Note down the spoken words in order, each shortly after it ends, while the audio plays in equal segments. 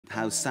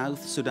how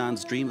South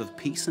Sudan's dream of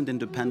peace and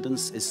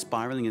independence is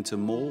spiraling into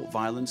more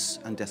violence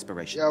and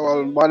desperation. Yeah,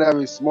 well, my name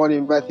is Mony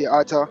Mathew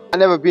Ater. I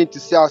never been to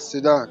South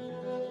Sudan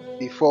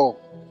before,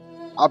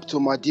 up to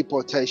my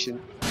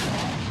deportation.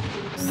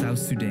 South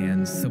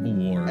Sudan civil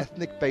war.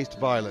 Ethnic-based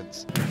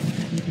violence.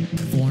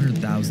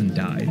 400,000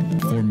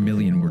 died. 4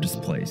 million were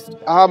displaced.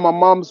 I have my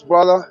mom's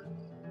brother,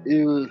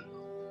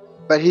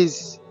 but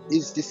he's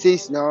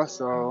deceased now,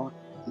 so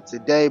it's a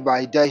day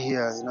by day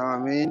here, you know what I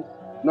mean?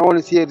 No one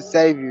is here to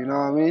save you, you know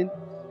what I mean?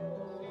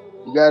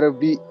 You gotta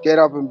get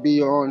up and be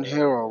your own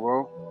hero,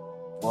 bro.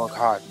 Work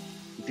hard.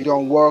 If you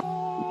don't work,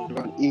 you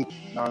don't eat,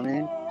 you know what I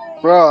mean?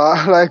 Bro,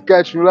 I like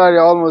catch malaria,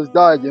 I almost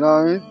died, you know what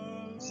I mean?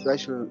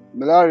 Especially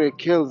malaria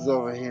kills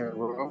over here,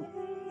 bro.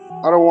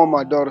 I don't want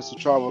my daughters to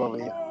travel over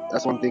here.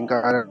 That's one thing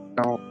I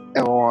don't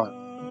ever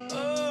want.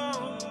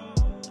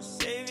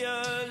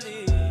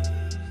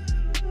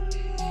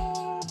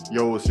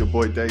 Yo, it's your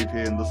boy Dave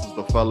here, and this is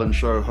the Felon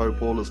Show. Hope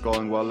all is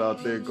going well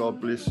out there. God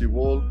bless you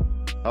all.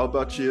 How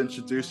about you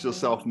introduce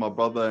yourself, my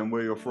brother, and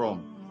where you're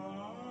from?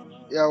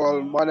 Yeah,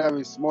 well, my name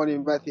is Mony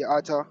Mathew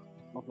Ater.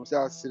 I'm from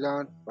South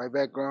Sudan by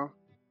background.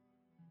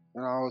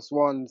 And I was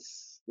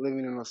once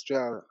living in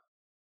Australia.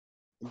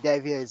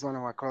 Dave here is one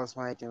of my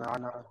classmates, you know. I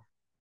know.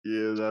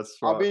 Yeah, that's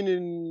right. I've been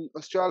in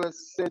Australia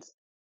since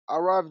I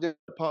arrived there.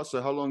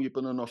 So how long you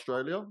been in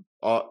Australia?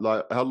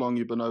 Like, how long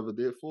you been over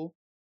there for?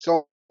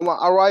 So my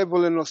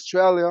arrival in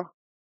Australia,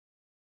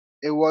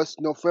 it was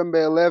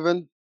November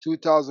 11,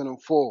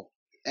 2004.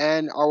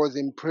 And I was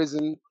in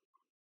prison,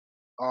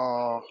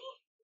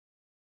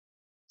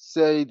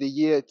 say the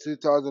year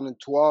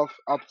 2012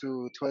 up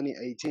to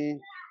 2018.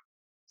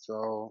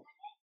 So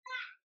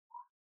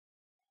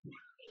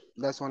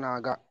that's when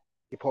I got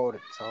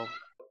deported.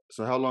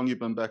 So how long you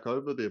been back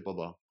over there,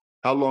 brother?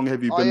 How long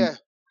have you Oh been? yeah,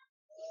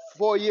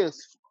 4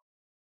 years.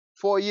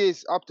 4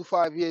 years, up to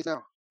 5 years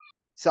now.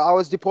 So I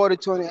was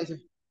deported 2018.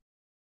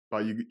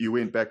 But you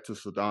went back to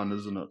Sudan,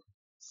 isn't it?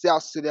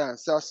 South Sudan.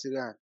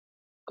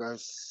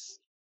 Because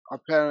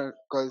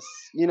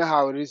you know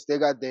how it is, they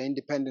got their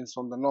independence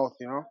from the north,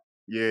 you know?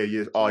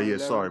 Yeah. Oh yeah, 2011.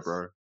 sorry,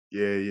 bro.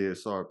 Yeah,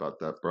 sorry about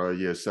that, bro.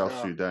 Yeah, South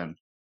Sudan.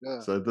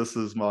 Yeah. So this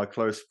is my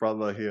close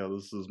brother here.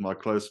 This is my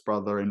close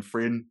brother and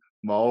friend,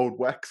 my old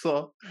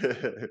waxer.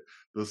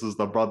 This is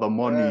the brother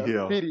Mony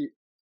here. Pity.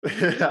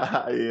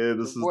 Yeah,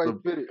 this The boy is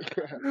Pity.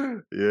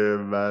 yeah,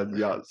 man.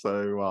 Yeah,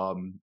 so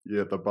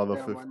yeah, the brother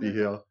Yeah, 50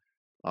 here.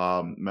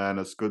 Man,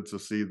 it's good to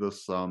see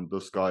this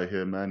guy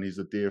here, man. He's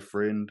a dear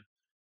friend.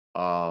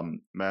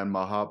 Man,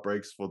 my heart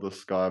breaks for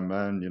this guy,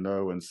 man, you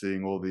know, and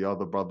seeing all the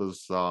other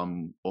brothers,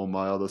 all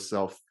my other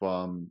South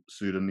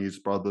Sudanese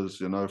brothers,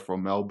 you know,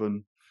 from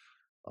Melbourne.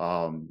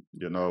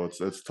 You know,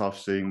 it's tough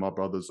seeing my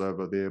brothers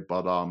over there,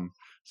 but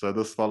so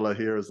this fella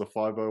here is a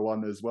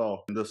 501 as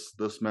well. And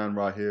this man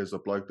right here is a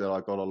bloke that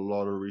I got a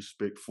lot of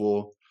respect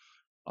for.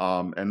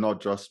 And not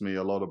just me,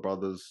 a lot of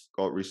brothers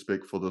got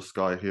respect for this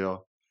guy here.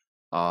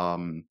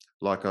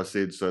 Like I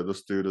said, so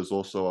this dude is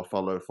also a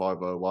fellow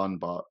 501,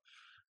 but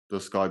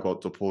this guy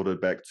got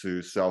deported back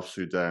to South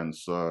Sudan.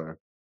 So,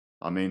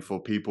 I mean, for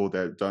people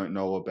that don't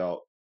know about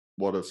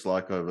what it's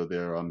like over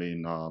there, I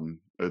mean,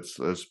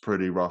 it's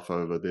pretty rough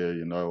over there,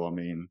 you know. I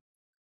mean,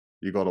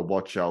 you got to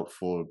watch out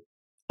for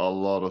a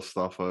lot of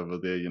stuff over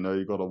there, you know.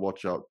 You got to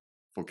watch out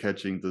for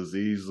catching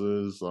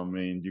diseases. I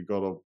mean, you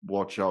got to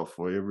watch out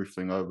for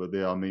everything over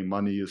there. I mean,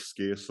 money is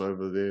scarce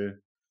over there.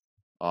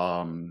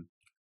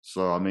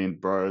 So I mean,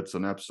 bro, it's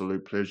an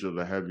absolute pleasure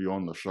to have you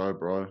on the show,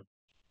 bro.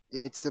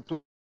 It's a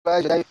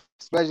pleasure, Dave.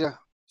 It's a pleasure.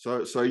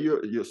 So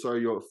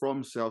you're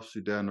from South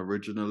Sudan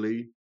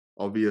originally.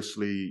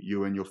 Obviously,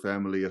 you and your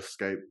family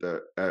escaped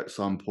at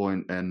some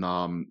point and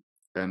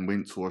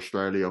went to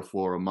Australia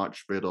for a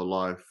much better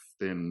life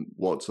than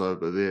what's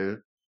over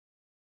there.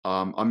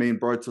 I mean,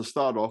 bro, to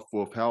start off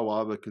with, how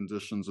are the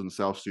conditions in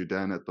South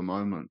Sudan at the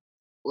moment?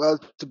 Well,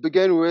 to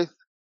begin with,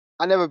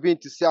 I never been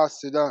to South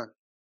Sudan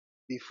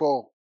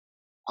before,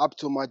 up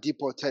to my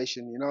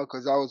deportation, you know,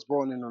 because I was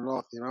born in the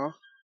north, you know.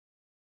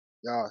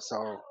 Yeah,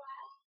 so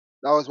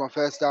that was my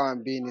first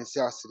time being in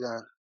South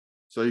Sudan.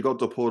 So you got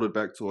deported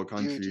back to a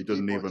country Due to you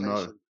didn't even know.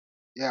 deportation.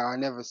 Yeah, I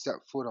never set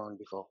foot on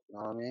before. You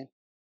know what I mean?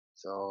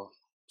 So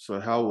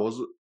how was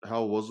it?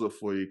 How was it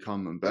for you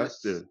coming back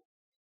there?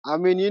 I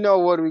mean, you know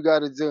what we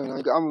gotta do.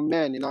 Like, I'm a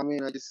man. You know what I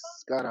mean? I just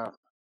gotta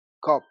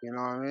cop. You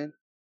know what I mean?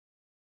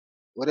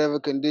 Whatever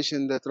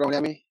condition they're throwing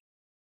at me,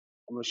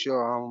 I'm sure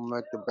I'm gonna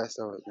make the best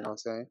of it. You know what I'm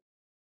saying?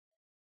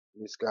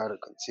 You just gotta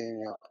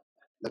continue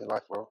living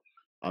life, bro.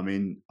 I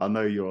mean, I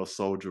know you're a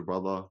soldier,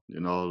 brother.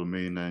 You know what I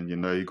mean, and you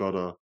know you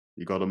gotta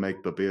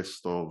make the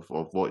best of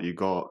what you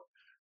got.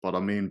 But I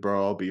mean,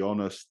 bro, I'll be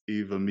honest.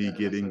 Even me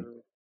getting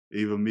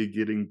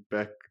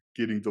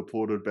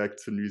deported back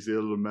to New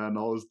Zealand, man,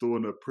 I was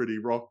doing it pretty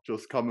rough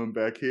just coming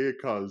back here,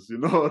 cuz you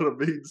know what I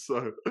mean.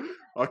 So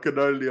I can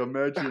only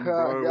imagine,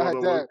 bro. What it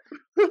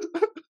was.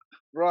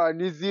 Bro,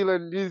 New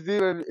Zealand,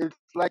 it's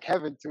like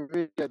heaven to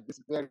me at this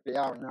very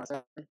hour. You know what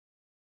I'm saying?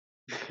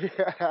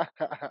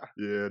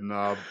 Yeah,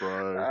 nah,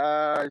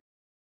 bro.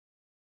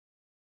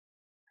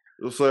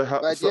 So how?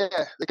 But So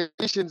yeah, the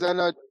conditions are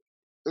not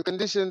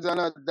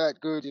that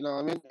good. You know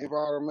what I mean?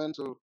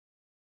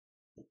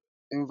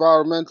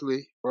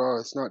 Environmentally, bro,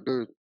 it's not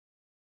good.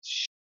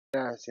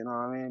 Yes, you know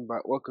what I mean.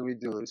 But what can we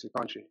do? It's a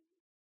country.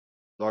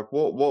 like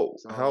what?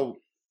 So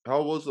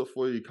How was it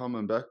for you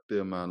coming back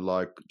there, man?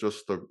 Like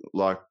just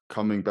like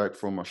coming back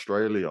from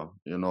Australia.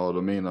 You know what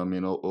I mean? I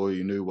mean, all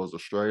you knew was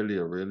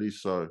Australia, really.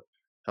 So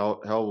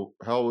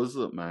how is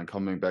it, man,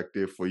 coming back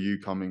there for you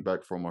coming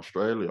back from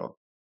Australia?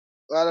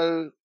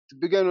 well, to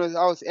begin with,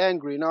 I was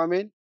angry. You know what I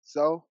mean?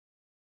 So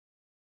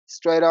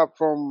straight up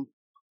from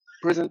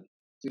prison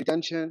to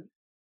detention,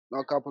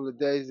 a couple of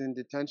days in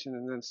detention,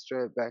 and then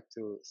straight back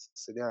to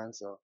Sudan.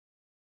 So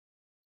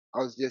I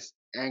was just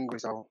angry.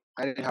 So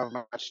I didn't have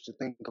much to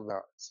think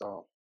about.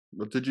 So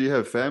But did you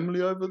have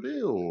family over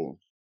there, or?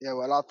 yeah,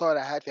 well, I thought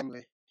I had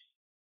family,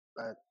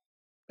 but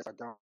I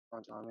don't. You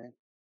know what I mean?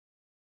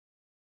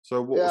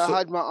 So what? Yeah, I So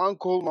had my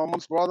uncle, my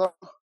mom's brother.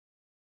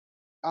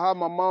 I had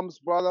my mom's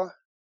brother.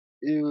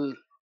 He,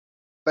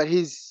 but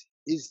he's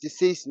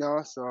deceased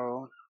now.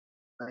 So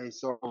I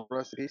saw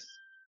rest in peace.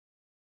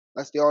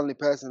 That's the only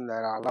person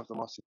that I love the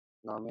most.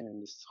 You know what I mean? In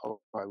this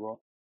whole wide world.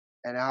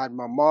 And I had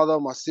my mother,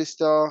 my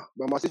sister.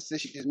 But my sister,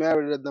 she's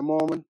married at the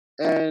moment,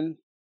 and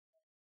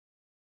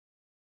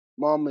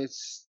mom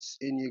is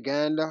in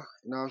Uganda.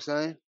 You know what I'm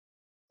saying?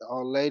 The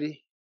old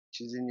lady,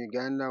 she's in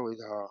Uganda with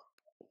her.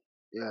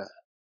 Yeah,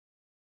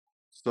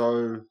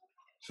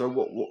 so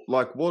what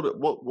like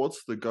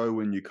what's the go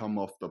when you come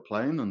off the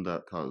plane and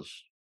that, cuz?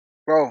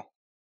 bro.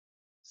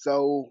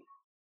 So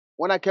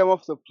when I came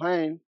off the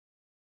plane,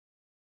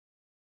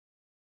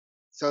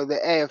 so the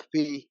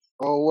AFP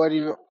or what do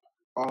you,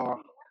 uh,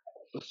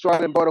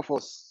 Australian Border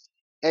Force,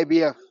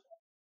 ABF,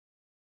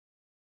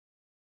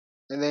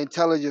 and the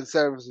intelligence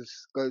services,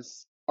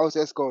 because I was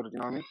escorted. You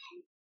know what I mean?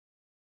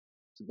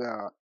 It's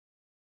about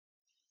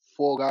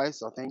 4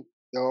 guys, I think.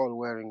 They're all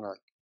wearing like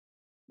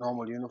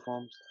normal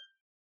uniforms.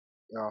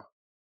 Yeah,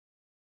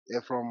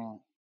 they're from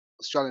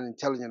Australian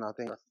intelligence, I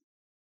think,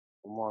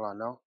 from all I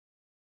know.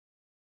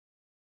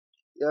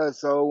 Yeah,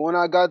 so when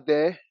I got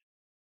there,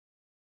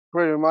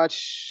 pretty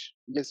much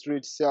just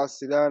reached South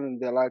Sudan,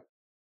 and they're like,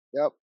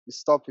 "Yep, the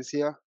stop is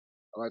here."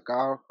 I'm like,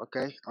 "Oh,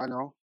 okay, I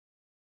know."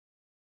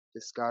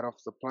 Just got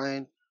off the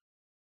plane,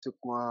 took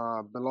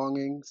my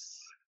belongings,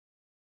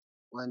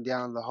 went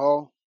down the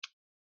hall,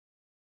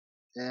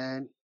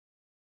 and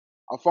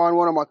I found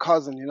one of my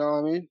cousins. You know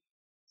what I mean?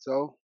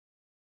 So,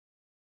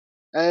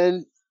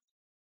 and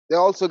they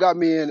also got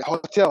me in a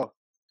hotel.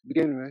 To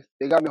begin with,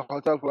 they got me in a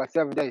hotel for like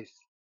 7 days.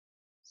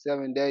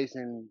 7 days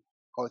in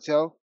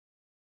hotel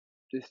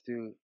just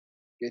to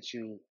get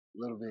you a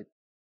little bit,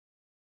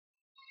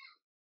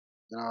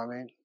 you know what I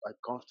mean, like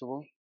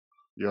comfortable.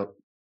 Yep.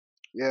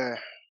 Yeah,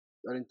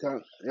 but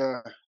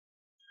yeah,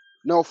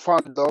 no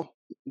fun though.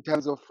 In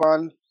terms of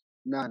fun,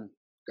 none.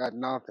 Got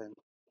nothing.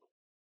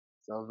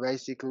 So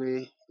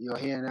basically, you're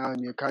here now in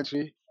your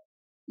country.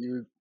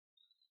 You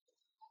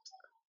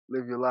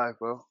live your life,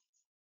 bro.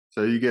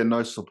 So you get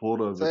no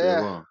support over So there,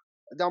 yeah, huh?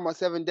 I done my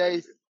 7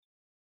 days.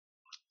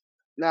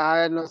 Nah, I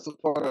had no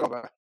support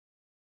over.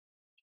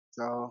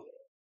 So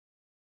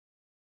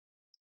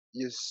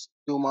just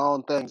do my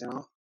own things, you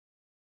know.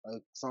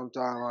 Like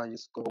sometimes I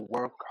just go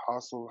work,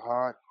 hustle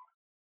hard.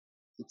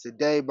 It's a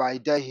day by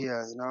day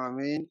here, you know what I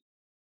mean?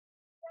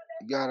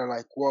 You gotta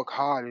like work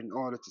hard in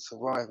order to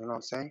survive, you know what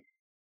I'm saying?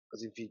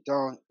 Because if you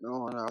don't, no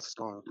one else is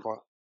gonna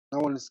fuck. No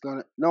one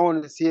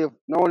is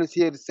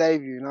here to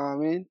save you, you know what I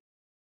mean?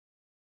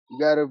 You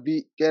gotta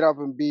get up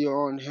and be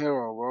your own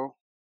hero, bro.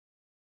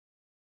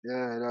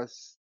 Yeah,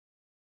 that's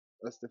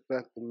the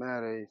fact of the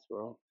matter is,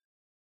 bro.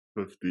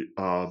 50.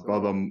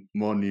 Brother So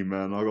Mony,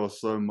 man, I got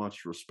so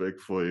much respect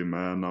for you,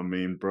 man. I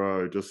mean,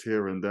 bro, just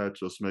hearing that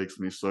just makes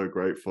me so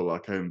grateful I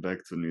came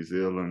back to New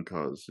Zealand,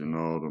 cuz, you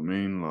know what I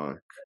mean? Like,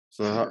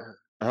 so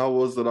how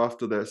was it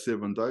after that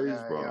 7 days, yeah,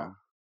 yeah. bro?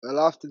 Well,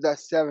 after that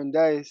 7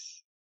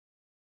 days,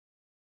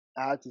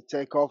 I had to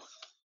take off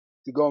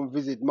to go and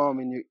visit mom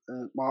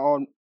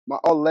my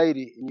old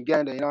lady in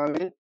Uganda. You know what I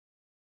mean?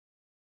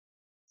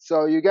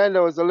 So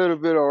Uganda was a little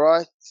bit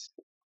alright.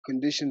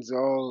 Conditions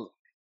are all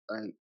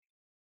like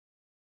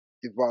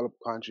developed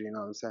country. You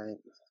know what I'm saying?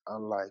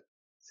 Unlike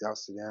South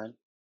Sudan,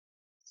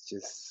 it's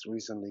just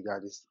recently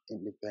got its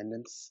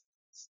independence.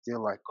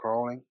 Still like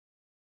crawling.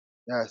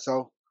 Yeah.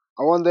 So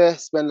I went there,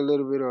 spent a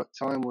little bit of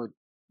time with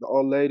the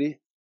old lady.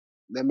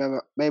 Then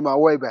made my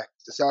way back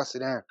to South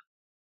Sudan.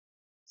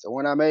 So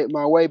when I made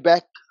my way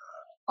back,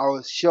 I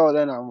was sure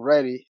then I'm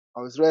ready. I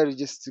was ready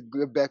just to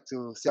get back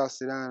to South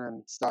Sudan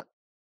and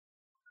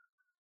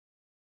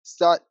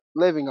start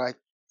living, like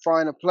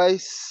find a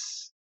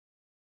place,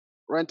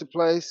 rent a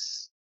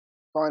place,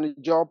 find a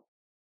job,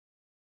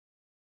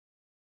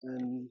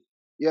 and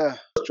yeah,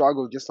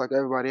 struggle just like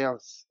everybody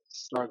else.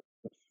 Struggle.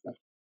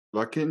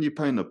 Like, can you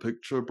paint a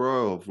picture,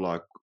 bro, of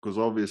like, because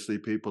obviously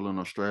people in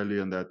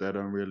Australia and that they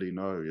don't really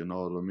know, you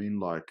know what I mean?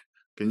 Like,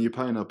 can you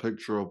paint a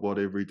picture of what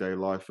everyday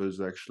life is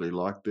actually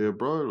like there,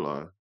 bro?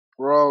 Like,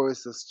 Bro,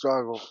 it's a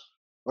struggle.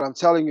 What I'm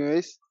telling you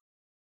is,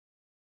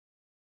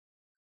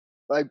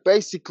 like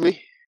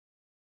basically,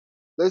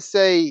 let's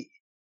say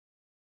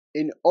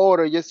in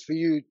order just for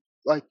you,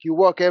 like you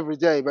work every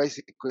day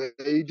basically.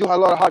 You do a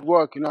lot of hard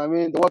work, you know what I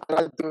mean? The work that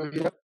I do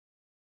here,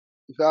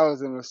 if I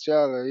was in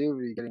Australia, you'll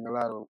be getting a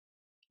lot of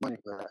money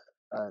for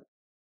that.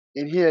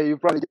 In here, you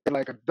probably get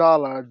like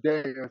 $1 a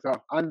day or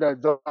something, under $1,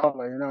 you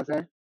know what I'm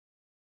saying?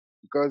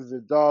 Because the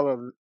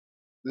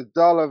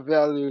dollar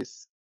value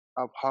is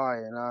up high,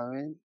 you know what I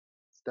mean?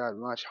 It's that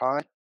much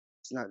high.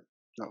 It's not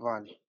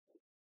funny.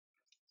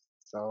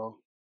 So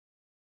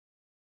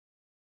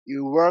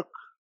you work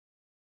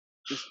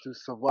just to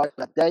survive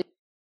that day.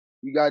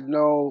 You got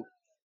no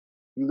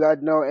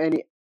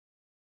any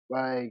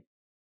like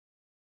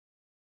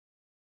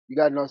you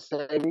got no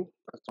saving.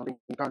 That's one thing.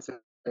 You can't save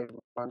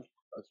money.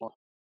 That's one.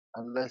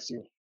 Unless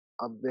you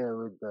up there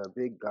with the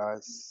big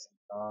guys.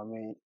 I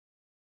mean,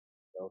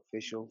 the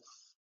officials.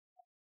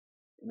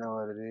 You know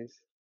what it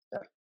is.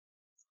 Yeah.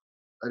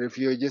 But if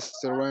you're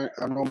just a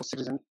normal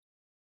citizen,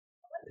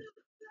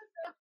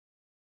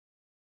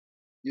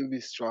 you'll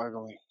be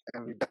struggling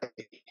every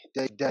day,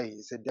 day to day.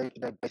 It's a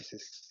day-to-day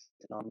basis.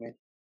 You know what I mean?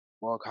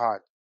 Work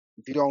hard.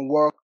 If you don't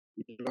work,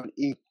 you don't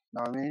eat. You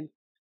know what I mean?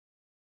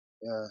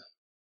 Yeah.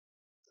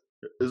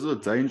 Is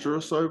it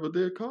dangerous over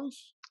there,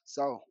 cuz?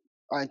 So,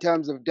 in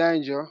terms of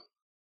danger,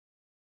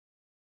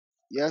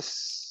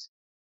 yes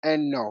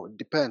and no. It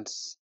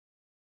depends.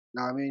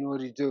 Now, I mean, what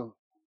do you do?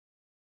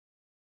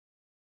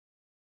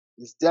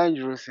 It's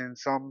dangerous in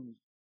some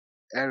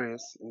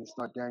areas, and it's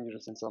not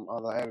dangerous in some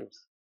other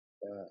areas.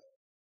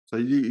 So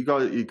you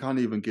can't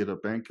even get a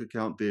bank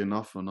account there,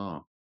 nothing,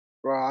 huh?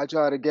 Bro, I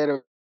try to get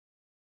a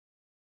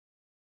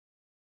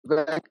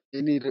bank.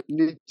 You need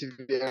to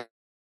be a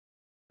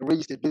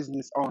registered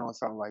business owner or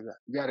something like that.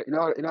 You got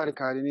in order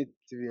card, you need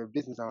to be a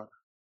business owner,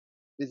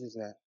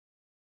 businessman.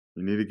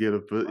 You need to get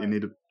Right. you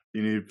need to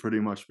pretty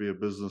much be a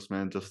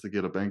businessman just to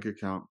get a bank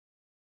account.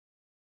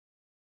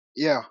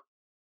 Yeah,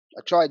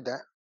 I tried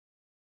that.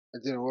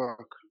 It didn't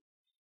work.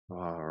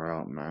 Far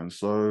out, man.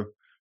 So,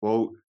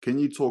 well, can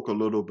you talk a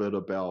little bit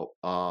about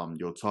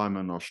your time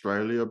in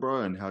Australia,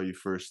 bro, and how you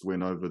first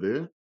went over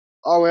there?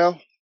 Oh well,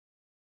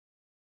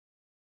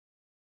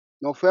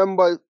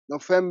 November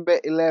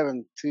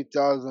 11,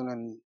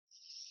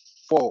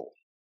 2004.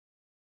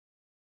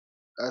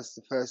 That's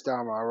the first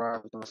time I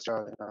arrived in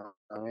Australia. You know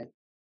what I mean?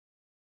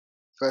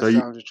 So First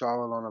time to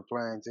travel on a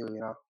plane too. You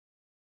know.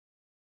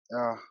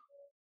 Yeah.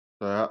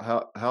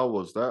 so how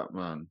was that,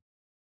 man?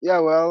 Yeah.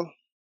 Well,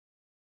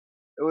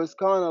 it was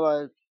kind of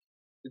like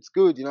it's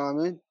good. You know what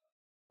I mean?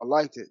 I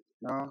liked it.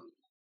 You know,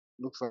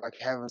 looks like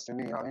heaven to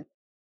me. You know what I mean?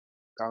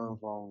 Coming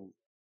from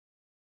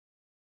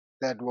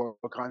third world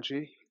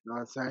country. You know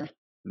what I'm saying?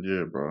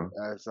 Yeah, bro.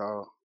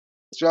 So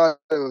Australia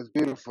was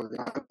beautiful. You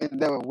know what I mean?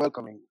 They were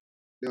welcoming.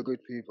 They were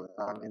good people. You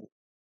know what I mean?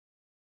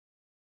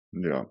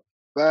 Yeah.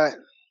 But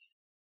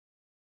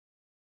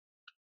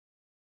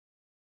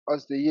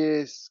as the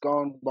years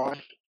gone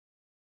by,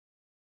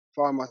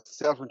 found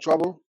myself in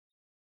trouble,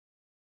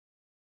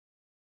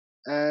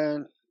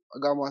 and I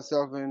got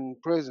myself in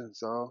prison.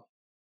 So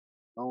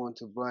no one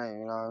to blame.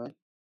 You know what I mean?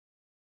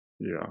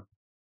 Yeah.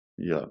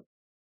 Yeah.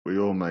 We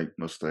all make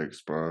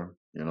mistakes, bro.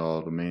 You know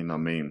what I mean? I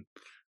mean,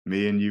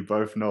 me and you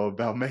both know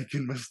about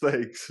making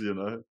mistakes, you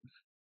know?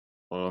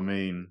 Well, I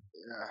mean,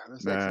 Yeah,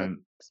 mistakes make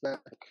man, mistake.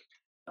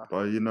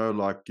 but you know,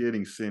 like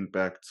getting sent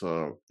back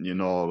to, you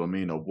know what I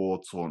mean, a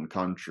war-torn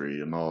country,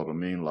 you know what I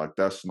mean? Like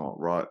that's not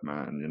right,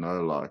 man. You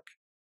know, like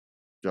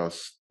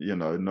just, you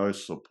know, no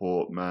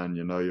support, man.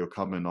 You know, you're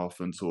coming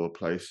off into a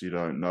place you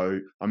don't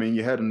know. I mean,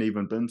 you hadn't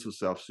even been to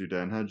South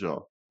Sudan, had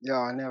you? Yeah,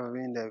 I never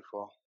been there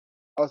before.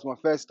 That was my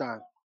first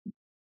time.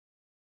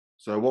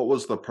 So what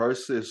was the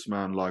process,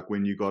 man, like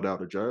when you got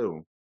out of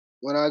jail?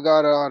 When I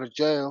got out of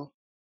jail,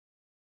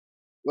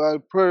 well,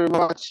 pretty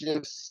much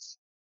just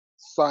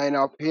sign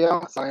up here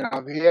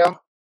to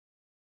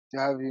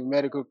have your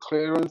medical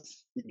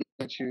clearance to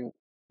get you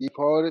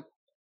deported.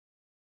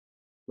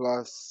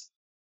 Plus,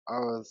 I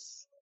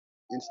was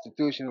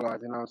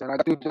institutionalized, you know what I'm saying? I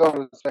got two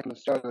daughters back in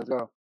Australia as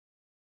well.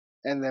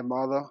 And their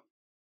mother.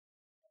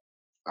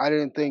 I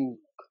didn't think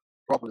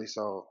properly,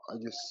 so I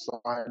just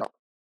signed up.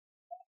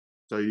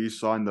 So you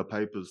signed the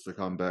papers to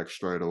come back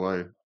straight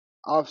away.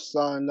 I've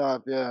signed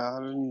up, yeah. I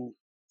didn't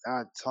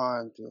have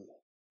time to.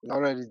 I've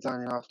already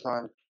done enough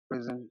time in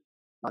prison.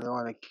 I don't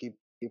want to keep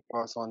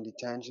us on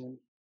detention.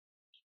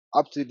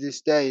 Up to this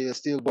day, there's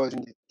still boys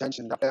in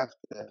detention that left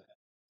there.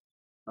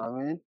 You know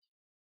what I mean?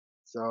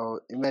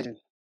 So imagine,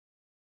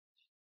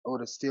 I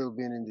would have still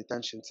been in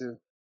detention too.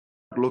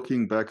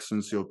 Looking back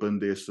since you've been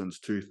there since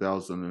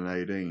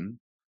 2018,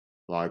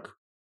 like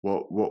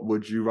what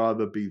would you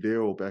rather be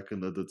there or back in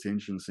the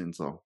detention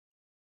center?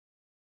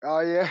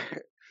 Oh yeah,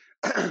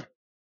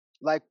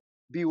 like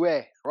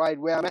beware, right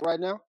where I'm at right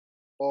now,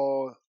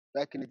 or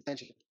back in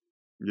detention.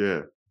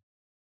 Yeah.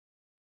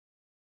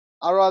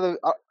 I rather,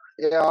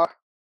 yeah.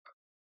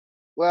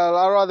 Well,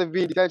 I'd rather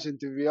be in detention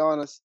to be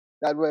honest.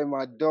 That way,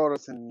 my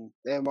daughters and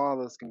their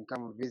mothers can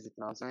come and visit.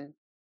 You know what I'm saying?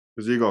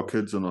 Because you got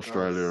kids in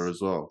Australia Because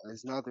as well.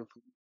 it's nothing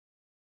for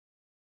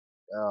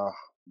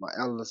my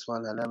eldest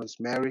one. Her name is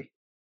Mary.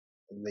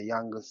 And the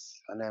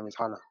youngest, her name is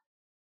Hannah.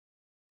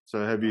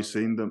 So have you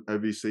seen them?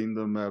 Have you seen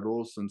them at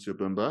all since you've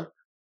been back?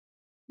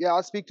 Yeah,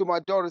 I speak to my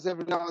daughters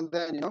every now and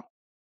then, you know.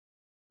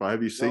 But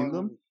have you seen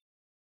them?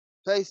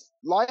 Face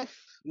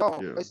life? No,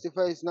 Yeah. face to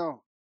face,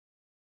 no.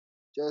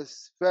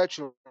 Just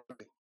virtually,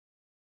 you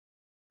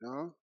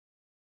know.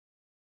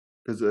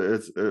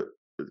 Because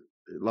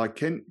like,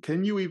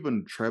 can you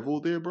even travel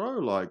there, bro?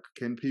 Like,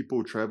 can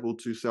people travel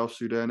to South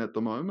Sudan at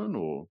the moment,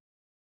 or?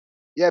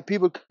 Yeah,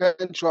 people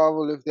can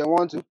travel if they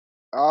want to.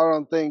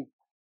 I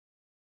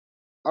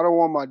don't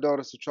want my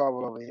daughters to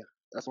travel over here.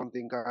 That's one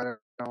thing I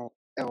don't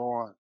ever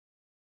want.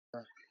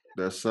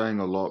 They're saying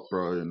a lot,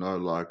 bro, you know,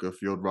 like,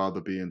 if you'd rather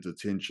be in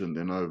detention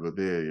than over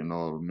there, you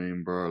know what I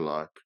mean, bro?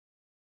 Like,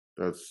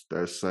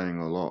 they're saying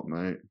a lot,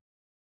 mate.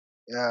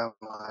 Yeah,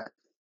 man.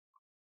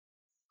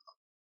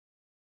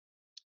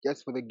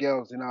 Just for the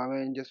girls, you know what I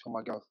mean? Just for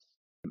my girls.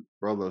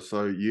 Brother,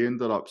 so you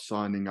ended up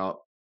signing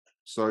up.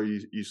 So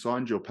you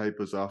signed your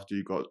papers after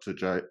you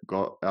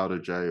got out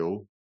of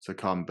jail to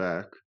come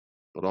back,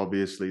 but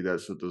obviously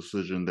that's a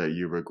decision that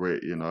you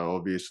regret. You know,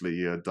 obviously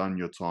you had done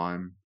your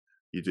time.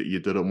 You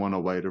didn't want to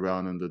wait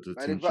around in the But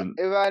detention.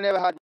 if I never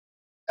had,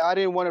 I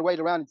didn't want to wait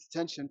around in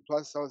detention.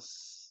 Plus, there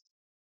was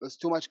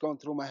too much going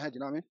through my head, you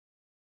know what I mean?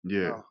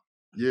 Yeah, No,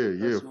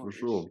 yeah, personal for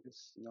sure.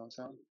 issues, you know what I'm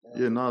saying?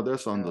 Yeah, no,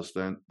 that's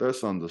Yeah.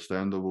 that's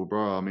understandable,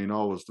 bro. I mean,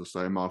 I was the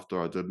same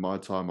after I did my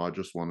time. I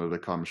just wanted to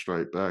come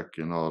straight back,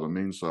 you know what I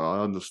mean? So I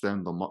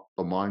understand the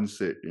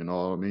mindset, you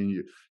know what I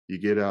mean? You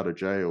get out of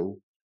jail,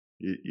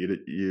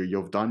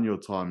 you've done your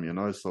time, you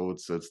know. So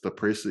it's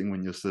depressing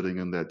when you're sitting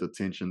in that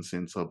detention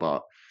center,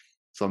 but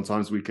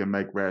sometimes we can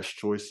make rash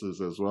choices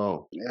as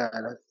well. Yeah,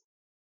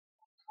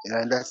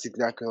 and that's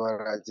exactly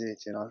what I did,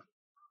 you know.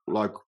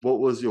 Like, what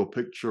was your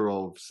picture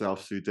of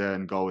South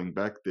Sudan going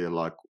back there?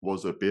 Like,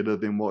 was it better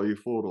than what you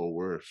thought or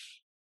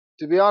worse?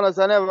 To be honest,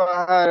 I never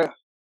had a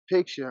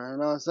picture, you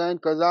know what I'm saying?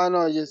 Because I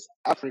know just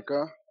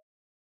Africa,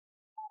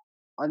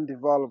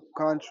 undeveloped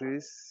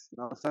countries,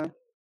 you know what I'm saying?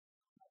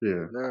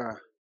 Yeah, Yeah,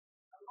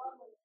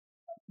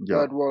 yeah.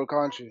 third world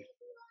country.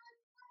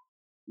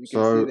 You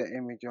can see So the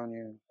image on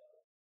you.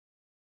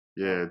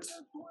 yeah,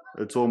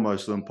 it's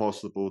almost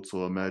impossible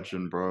to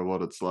imagine, bro,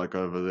 what it's like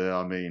over there.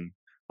 I mean,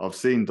 I've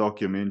seen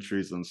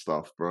documentaries and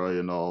stuff, bro,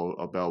 you know,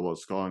 about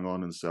what's going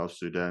on in South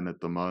Sudan at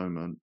the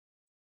moment.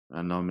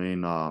 And I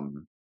mean,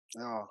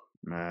 Yeah.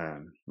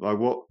 man, like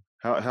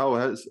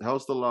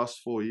how's the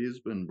last 4 years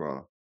been,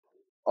 bro?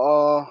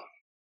 Uh,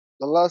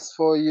 the last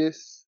 4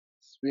 years,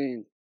 it's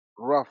been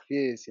rough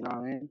years, you know what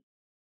I mean?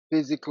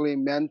 Physically,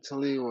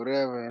 mentally,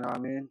 whatever, you know what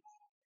I mean?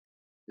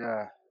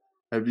 Yeah,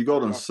 Have you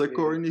gotten rough sick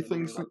or years. I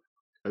anything? mean, like,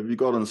 Have you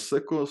gotten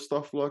sick or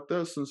stuff like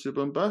that since you've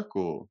been back,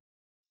 or?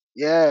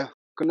 yeah,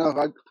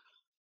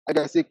 I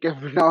get sick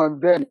every now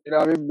and then, you know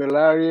what I mean?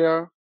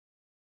 Malaria,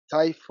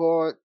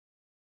 typhoid,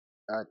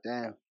 god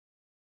damn.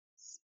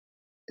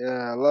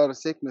 Yeah, a lot of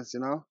sickness,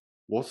 you know?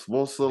 What's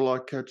the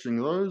like catching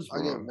those, I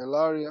get bro?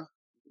 malaria.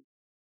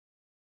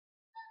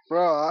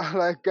 Bro, I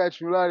like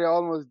catch malaria, I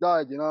almost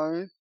died, you know what I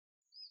mean?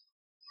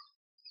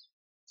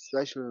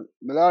 Especially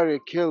malaria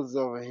kills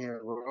over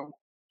here, bro.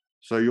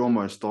 So you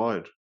almost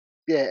died.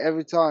 Yeah,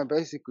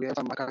 basically, every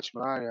time I catch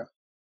malaria,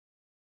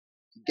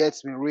 it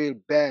gets me real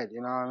bad,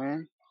 you know what I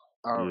mean?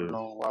 I don't Yeah.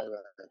 know why,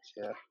 but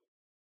yeah.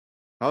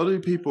 How do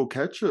people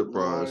catch it,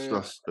 bro?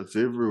 Malaria, It's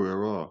everywhere,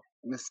 right?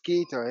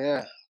 mosquito,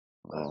 yeah.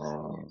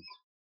 Oh,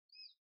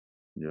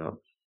 yeah,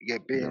 You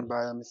get yeah, bitten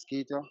by a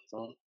mosquito,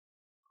 so,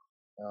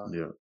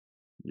 yeah,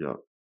 yeah.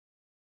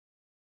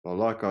 But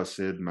like I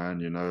said, man,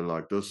 you know,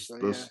 like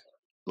yeah.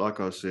 like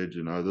I said,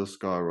 you know, this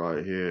guy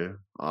right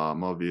here,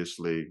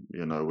 obviously,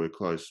 you know, we're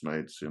close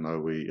mates, you know,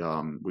 we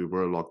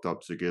were locked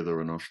up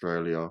together in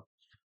Australia.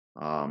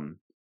 Um,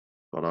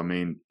 but I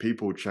mean,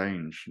 people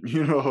change,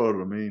 you know what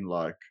I mean?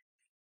 Like,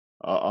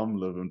 I'm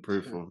living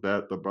proof of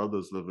that. The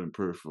brothers living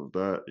proof of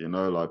that, you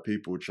know, like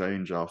people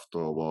change after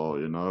a while,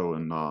 you know,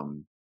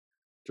 and,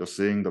 just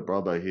seeing the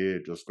brother here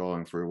just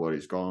going through what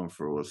he's going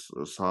through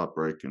is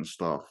heartbreaking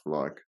stuff.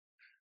 Like,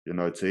 you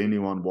know, to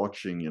anyone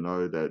watching, you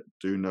know, that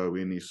do know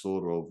any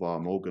sort of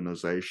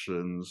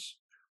organizations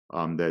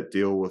that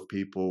deal with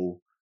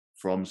people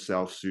from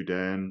South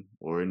Sudan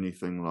or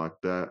anything like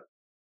that,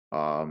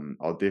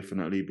 I'll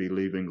definitely be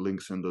leaving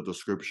links in the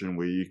description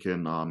where you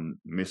can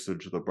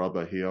message the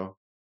brother here.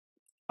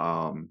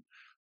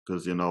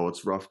 Because, you know,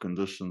 it's rough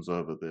conditions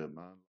over there,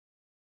 man.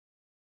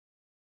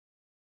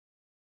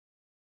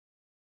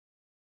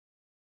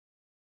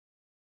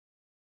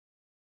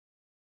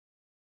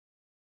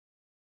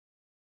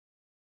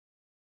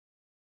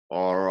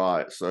 All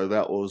right, so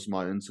that was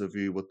my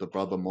interview with the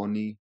brother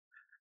Mony.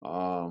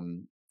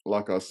 Um,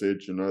 like I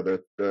said, you know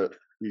that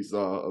he's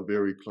a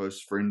very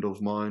close friend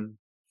of mine,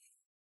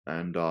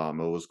 and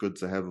it was good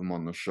to have him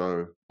on the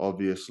show.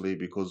 Obviously,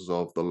 because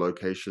of the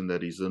location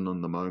that he's in the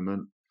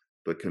moment,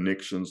 the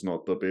connection's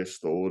not the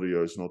best, the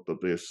audio's not the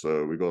best,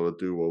 so we got to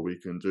do what we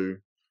can do.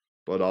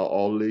 But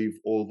I'll leave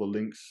all the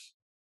links.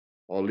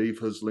 I'll leave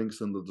his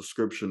links in the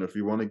description if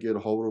you want to get a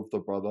hold of the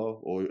brother,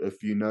 or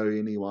if you know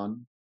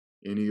anyone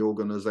any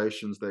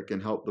organizations that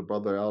can help the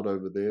brother out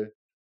over there.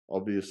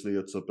 Obviously,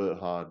 it's a bit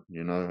hard,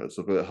 you know, it's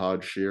a bit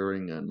hard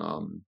sharing and,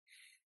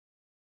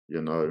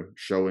 you know,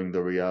 showing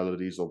the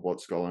realities of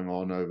what's going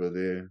on over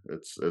there.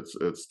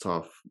 It's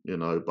tough, you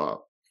know, but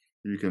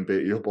you can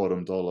bet your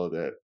bottom dollar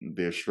that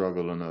they're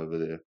struggling over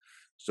there.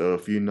 So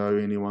if you know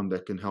anyone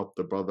that can help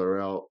the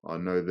brother out, I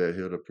know that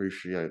he'd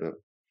appreciate it.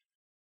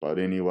 But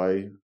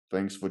anyway,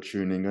 thanks for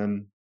tuning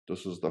in.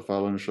 This is the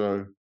Fallon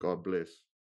Show. God bless.